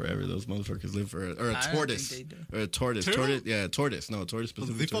fucking forever. Those motherfuckers live for, or a I don't tortoise, think they do. or a tortoise, Turtle? tortoise, yeah, tortoise. No, tortoise They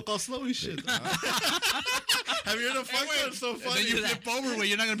specifically. fuck all slow and shit. Have you heard of fuck? That's so Then funny. you flip over, where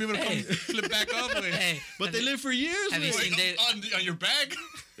you're not gonna be able to come flip back up. Way. Hey, But they live for years. have you man. seen Dave? On your back?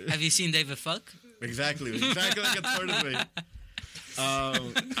 Have you seen David Fuck? Exactly like a tortoise way.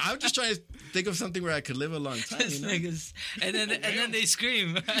 I'm just trying to think of something where I could live a long time. This You know? niggas, and then they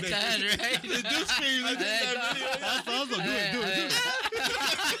scream at the end, right? They do scream. I did that video. That's awesome. Do it.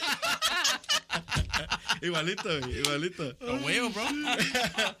 Igualito. A whale, bro.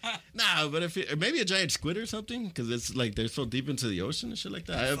 Nah, but if maybe a giant squid or something, because it's like they're so deep into the ocean and shit like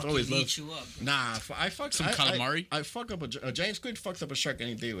that. I've always Fucking loved. eat you up. Bro. Nah, I fuck Some calamari? I fuck up a giant squid. Fucks up a shark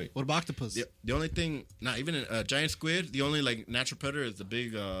any day. Wait, What about octopus? the only thing, even a giant squid. The only like natural predator is the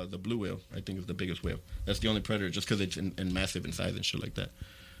big, the blue whale. I think is the biggest whale. That's the only predator, just because it's in massive in size and shit like that.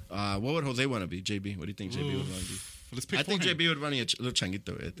 What would Jose want to be? JB, what do you think JB would want to be? Let's pick I think for him. JB would run you a little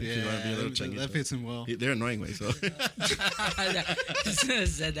changuito. I think he'd want to be a little changuito. that fits him well. They're annoying way, so.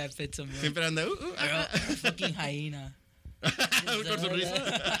 Said that fits him. Siempre anda, Fucking hyena. Con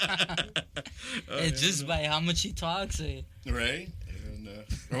sonrisa. It's just by how much he talks. Right? And,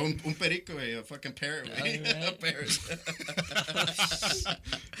 or un perico, a fucking parrot. Right. A parrot.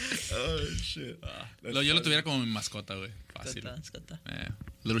 Oh, shit. Yo lo tuviera como mi mascota, güey. Fácil. Escota.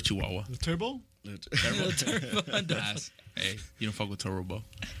 Little chihuahua. The turbo? Ass. Hey, you don't fuck with Turbo,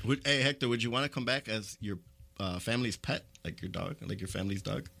 bro. Hey, Hector, would you want to come back as your family's pet? Like your dog? Like your family's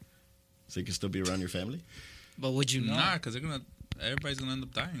dog? So you can still be around your family? But would you know? Nah, because everybody's gonna end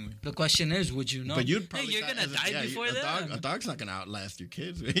up dying. Güey. The question is, would you know? But you'd probably... Hey, you're gonna die before them. A dog's not going to outlast your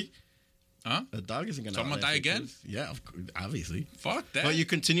kids, right? Huh? A dog isn't going to So I'm gonna die again? Yeah, of course, obviously. Fuck that. But you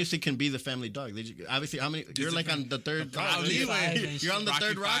continuously can be the family dog. Obviously, how many? You're like on the third. Rocky five. You're on the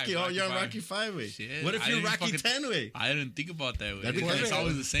third Rocky. Rocky Oh, you're on five. Rocky 5 way. Shit, What if I you're didn't Rocky fucking- 10 way? I didn't think about that way. That'd be It's crazy.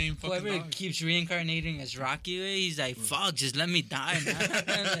 always the same fucking Whoever dog. keeps reincarnating as Rocky, he's like, fuck, just let me die,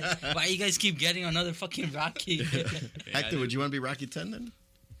 man. Like, why you guys keep getting another fucking Rocky? Hector, would you want to be Rocky 10 then?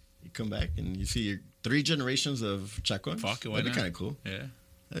 You come back and you see your 3 generations of Chacons. Fuck it, why That'd be not? kind of cool. Yeah.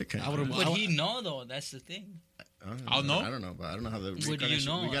 That'd be I kinda would've- cool. Would he know, though? That's the thing. I'll know. I don't know, but I don't know how the Would you reincarnation-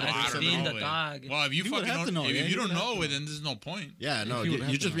 know? We gotta I do don't some- being the it. dog. Well, if you You would fucking have to know, know, if yeah, you you don't would have know to it, then there's no point. Yeah, no, You would you're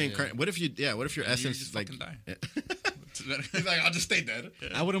have just to know, reincarnated. yeah. What if your You essence just like? fucking die. He's like, I'll just stay dead.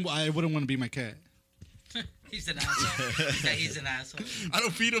 I wouldn't want to be my cat. He's an asshole. He's an asshole. I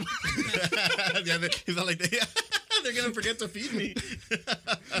don't feed him. Yeah, he's not like they're gonna forget to feed me.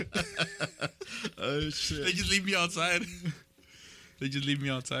 Oh shit! They just leave me outside. They just leave me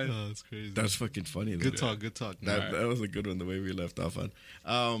outside. Oh, that's crazy. That's fucking funny. good though. talk. Good talk. That was a good one. The way we left off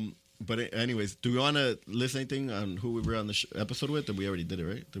on. But anyways, do we want to list anything on who we were on the episode with? Or we already did it,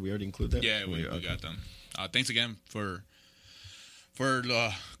 right? Did we already include that? Yeah, we Okay. got them. Thanks again for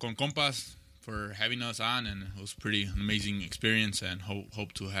Con Compas for having us on, and it was pretty amazing experience. And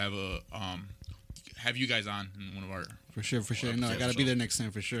hope to have you guys on in one of our For sure. No, I episode, gotta be so- there next time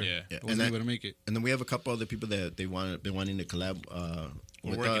for sure. Yeah. Yeah, I wasn't able to make it. And then we have a couple other people that been wanting to collab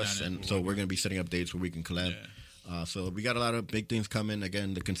with working us, on it. and We're so working we're gonna be setting up dates where we can collab. Yeah. So we got a lot of big things coming.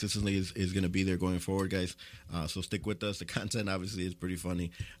 Again, the consistency is going to be there going forward, guys. So stick with us. The content obviously is pretty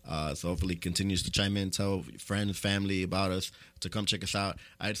funny. So hopefully continues to chime in, tell friends, family about us to come check us out.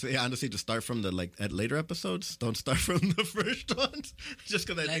 I'd say honestly to start from the at later episodes. Don't start from the first ones, just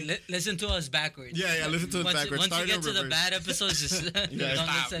because I think. Listen to us backwards. Yeah, listen to us backwards. Once Start you in get to the reverse. bad episodes, just don't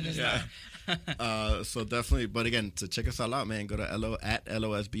listen. Yeah. So definitely, but again, to check us all out, man, go to at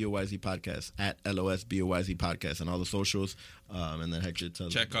LOSBOYZ podcast, at LOSBOYZ podcast, and all the socials. And then Hector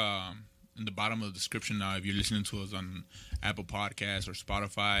tells Check in the bottom of the description now if you're listening to us on Apple Podcasts or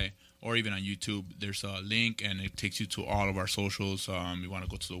Spotify or even on YouTube. There's a link and it takes you to all of our socials. You want to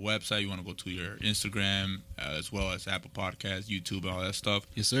go to the website, you want to go to your Instagram as well as Apple Podcasts, YouTube, all that stuff.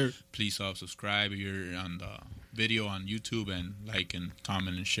 Yes, sir. Please subscribe if you're on the video on YouTube and like and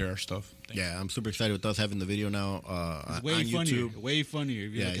comment and share our stuff. Thank you. Yeah, I'm super excited with us having the video now It's way on funnier. YouTube. Way funnier.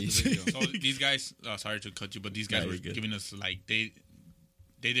 If you Yeah, look at you the see. video. So these guys, sorry to cut you, but these guys No, were you're good. giving us like they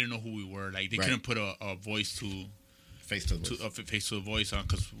didn't know who we were. Like they Right. couldn't put a voice to Face to the voice. a face to the voice on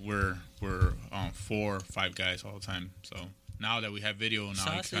because we're 4 or 5 guys all the time. So now that we have video, now you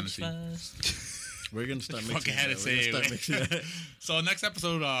kind of Sausage see. fest. We're gonna start mixing. Fucking had to that. say We're it. gonna start mixing that. So next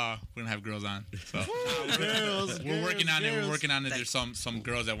episode, we're gonna have girls on. So we're working on it. We're working on it. There's some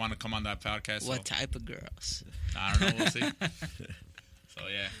girls that want to come on that podcast. What So type of girls? I don't know. We'll see. So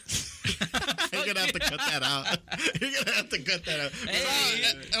yeah. You're gonna have to cut that out. You're gonna have to cut that out. Hey,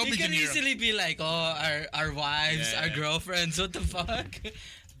 it'll you be can De Niro. easily be like, oh, our wives, Yeah. our girlfriends. What the fuck?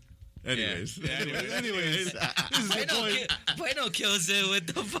 Anyways. Yeah, Anyways, this is the point. Bueno kills it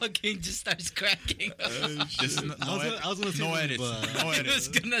with the fucking just starts cracking. Just no, I was gonna say no this, edits. but No I was edits.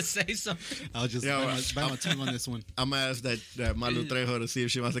 gonna say something. I'll just Yeah, bite my tongue on this one. I'm gonna ask that Malu Trejo to see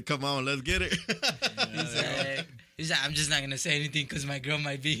if she wants to come on. Let's get it. He's like, I'm just not gonna say anything because my girl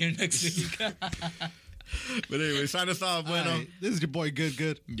might be here next week. But anyway, sign us off, bueno. All right, this is your boy, good.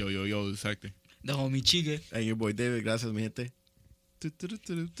 Yo, this is Hector. The homie Chiga. And your boy David. Gracias, mi gente.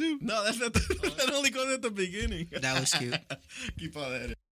 No, that only goes at the beginning. That was cute. Keep all that in.